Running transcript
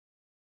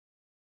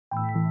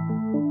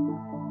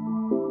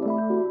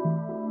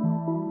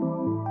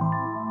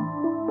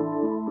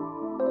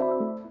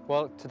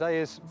Well, today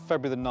is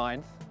February the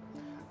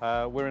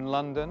 9th. We're in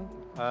London.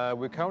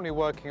 We're currently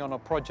working on a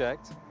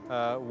project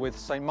with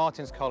St.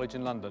 Martin's College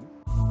in London.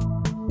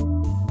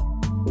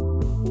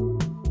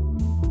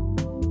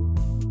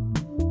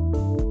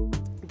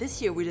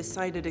 This year we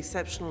decided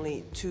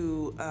exceptionally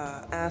to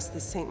ask the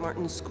St.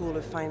 Martin's School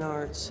of Fine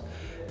Arts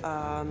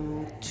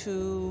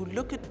to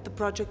look at the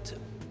project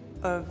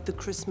of the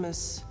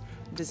Christmas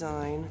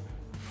design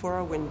for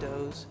our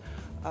windows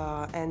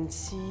and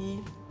see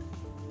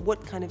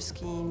what kind of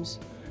schemes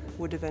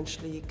would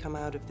eventually come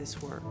out of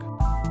this work.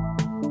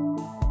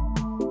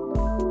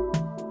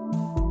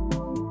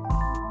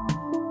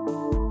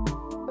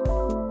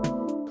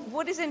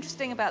 What is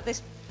interesting about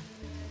this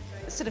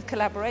sort of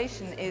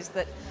collaboration is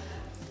that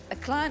a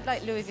client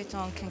like Louis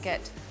Vuitton can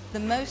get the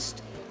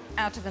most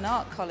out of an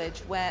art college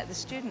where the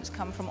students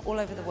come from all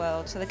over the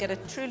world, so they get a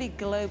truly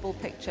global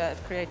picture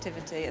of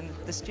creativity, and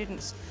the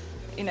students,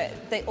 you know,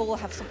 they all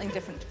have something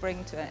different to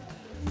bring to it.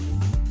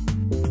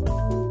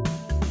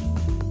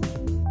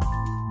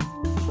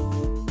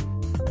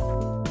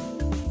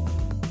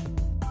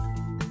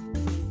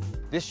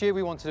 This year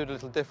we want to do it a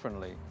little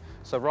differently.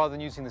 So rather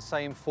than using the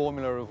same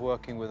formula of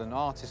working with an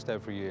artist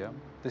every year,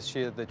 this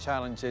year the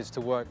challenge is to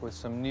work with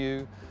some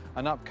new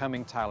and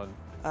upcoming talent.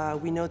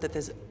 We know that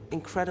there's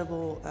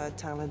incredible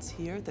talents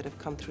here that have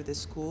come through this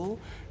school,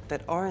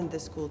 that are in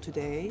this school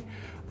today.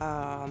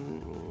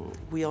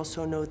 We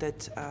also know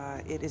that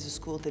it is a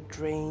school that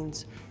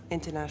drains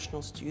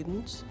international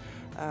students.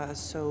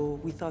 So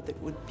we thought that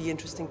it would be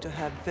interesting to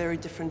have very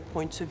different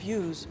points of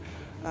views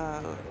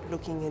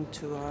looking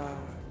into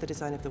the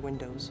design of the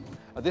windows.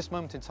 At this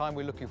moment in time,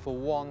 we're looking for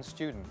one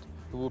student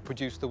who will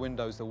produce the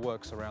windows that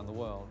works around the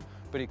world.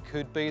 But it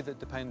could be that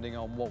depending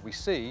on what we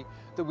see,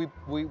 that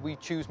we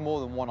choose more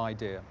than one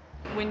idea.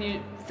 When you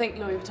think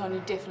Louis Vuitton,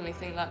 you definitely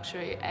think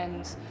luxury,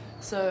 and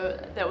so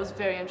that was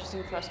very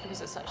interesting for us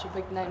because it's such a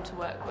big name to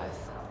work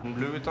with.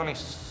 Louis Vuitton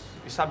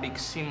is a big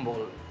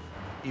symbol.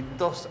 It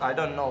does, I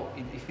don't know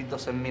if it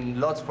doesn't mean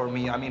lots for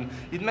me. I mean,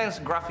 it means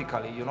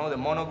graphically, you know, the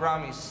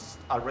monogram is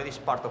already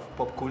part of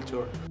pop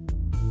culture.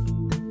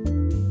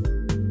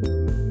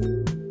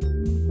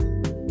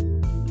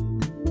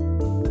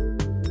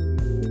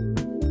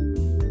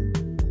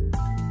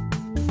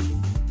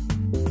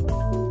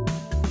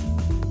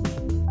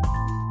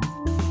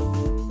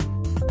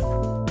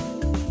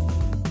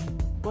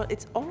 Well,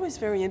 it's always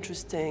very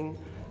interesting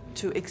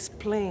to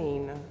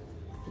explain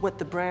what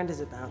the brand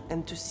is about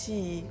and to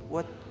see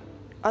what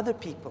other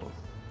people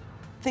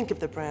think of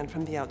the brand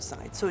from the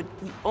outside. So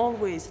we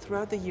always,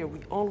 throughout the year, we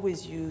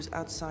always use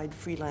outside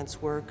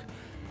freelance work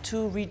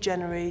to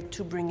regenerate,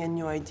 to bring in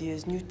new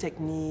ideas, new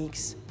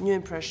techniques, new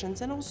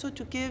impressions, and also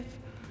to give,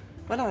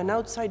 well, an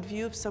outside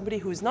view of somebody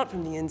who is not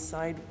from the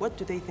inside. What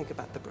do they think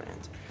about the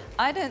brand?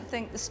 I don't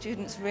think the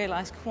students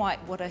realise quite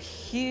what a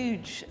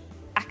huge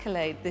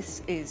accolade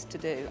this is to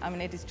do. I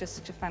mean, it is just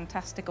such a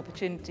fantastic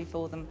opportunity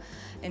for them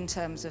in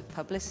terms of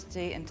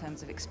publicity, in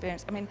terms of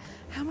experience. I mean,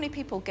 how many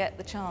people get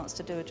the chance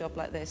to do a job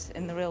like this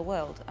in the real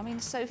world? I mean,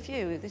 so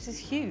few. This is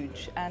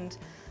huge, and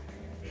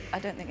I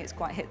don't think it's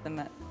quite hit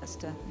them as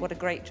to what a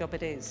great job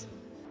it is.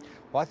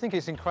 Well, I think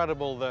it's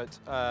incredible that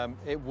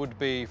it would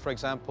be, for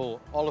example,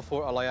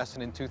 Olafur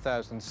Eliasson in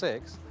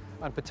 2006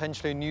 and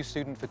potentially a new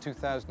student for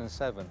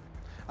 2007.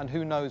 And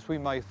who knows, we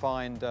may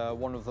find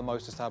one of the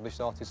most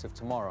established artists of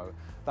tomorrow.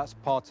 That's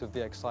part of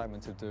the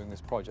excitement of doing this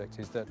project,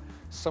 is that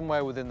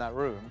somewhere within that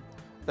room,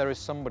 there is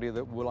somebody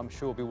that will, I'm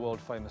sure, be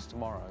world famous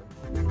tomorrow.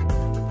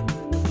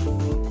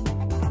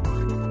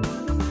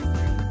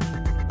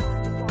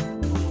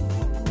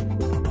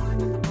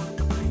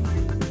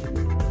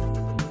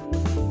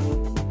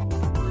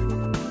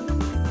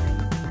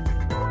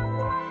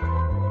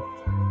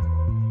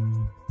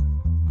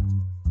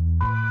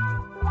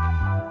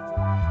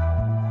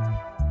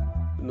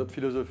 Notre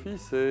philosophie,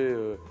 c'est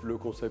le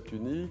concept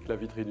unique, la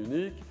vitrine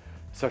unique,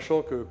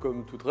 sachant que,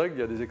 comme toute règle, il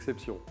y a des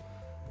exceptions.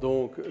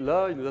 Donc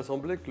là, il nous a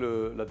semblé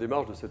que la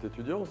démarche de cet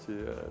étudiant,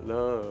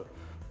 l'un,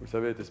 vous le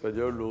savez, est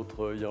espagnol,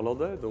 l'autre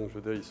irlandais, donc je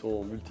veux dire,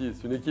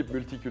 c'est une équipe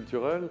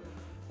multiculturelle,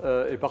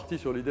 est partie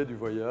sur l'idée du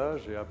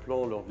voyage et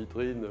appelant leur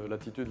vitrine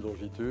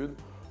latitude-longitude,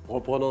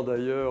 reprenant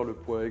d'ailleurs le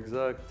point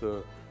exact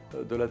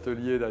de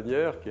l'atelier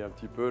d'Anières, qui est un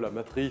petit peu la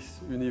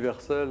matrice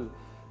universelle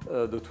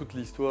de toute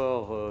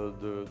l'histoire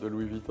de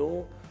Louis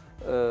Vuitton.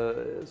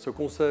 Ce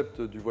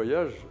concept du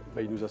voyage,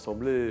 il nous a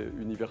semblé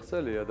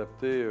universel et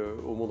adapté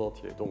au monde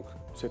entier. Donc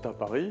c'est un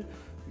pari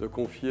de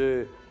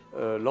confier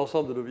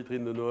l'ensemble de nos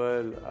vitrines de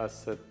Noël à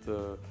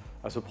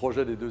ce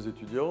projet des deux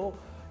étudiants,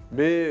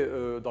 mais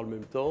dans le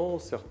même temps,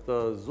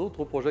 certains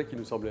autres projets qui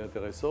nous semblaient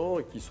intéressants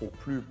et qui sont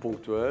plus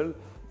ponctuels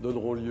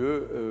donneront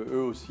lieu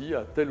eux aussi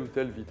à telle ou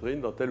telle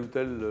vitrine dans tel ou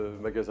tel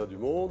magasin du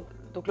monde.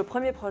 Donc le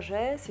premier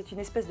projet, c'est une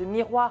espèce de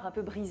miroir un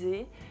peu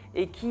brisé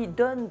et qui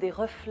donne des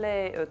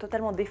reflets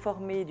totalement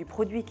déformés du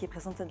produit qui est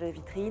présenté dans la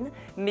vitrine,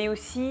 mais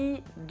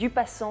aussi du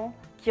passant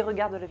qui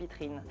regarde la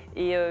vitrine.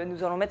 Et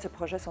nous allons mettre ce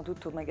projet sans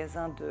doute au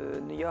magasin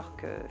de New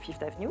York,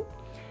 Fifth Avenue.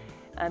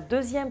 Un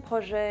deuxième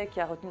projet qui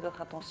a retenu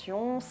notre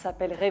attention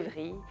s'appelle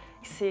Rêverie.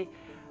 C'est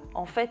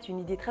en fait une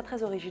idée très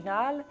très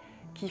originale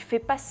qui fait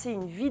passer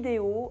une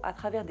vidéo à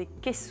travers des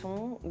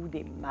caissons ou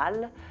des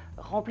malles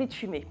remplis de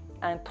fumée.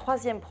 Un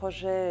troisième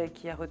projet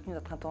qui a retenu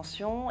notre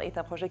attention est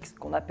un projet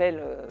qu'on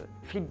appelle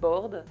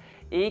Flipboard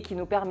et qui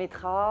nous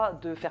permettra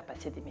de faire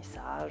passer des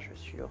messages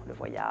sur le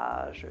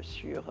voyage,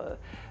 sur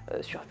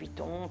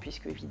Vuitton,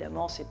 puisque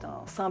évidemment c'est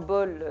un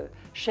symbole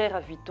cher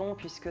à Vuitton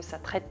puisque ça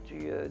traite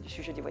du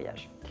sujet du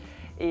voyage.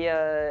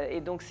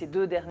 Et donc ces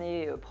deux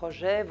derniers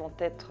projets vont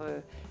être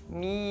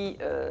mis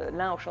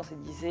l'un aux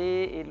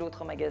Champs-Élysées et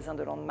l'autre au magasin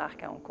de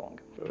Landmark à Hong Kong.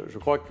 Je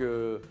crois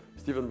que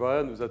Stephen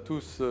Bryan nous a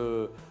tous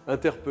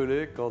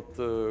interpellés quand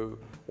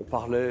on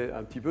parlait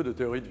un petit peu de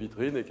théorie de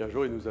vitrine et qu'un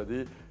jour il nous a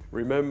dit «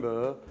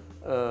 Remember,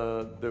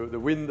 the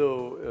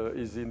window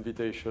is the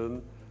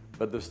invitation,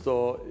 but the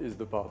store is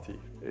the party ».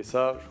 Et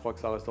ça, je crois que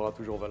ça restera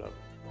toujours valable.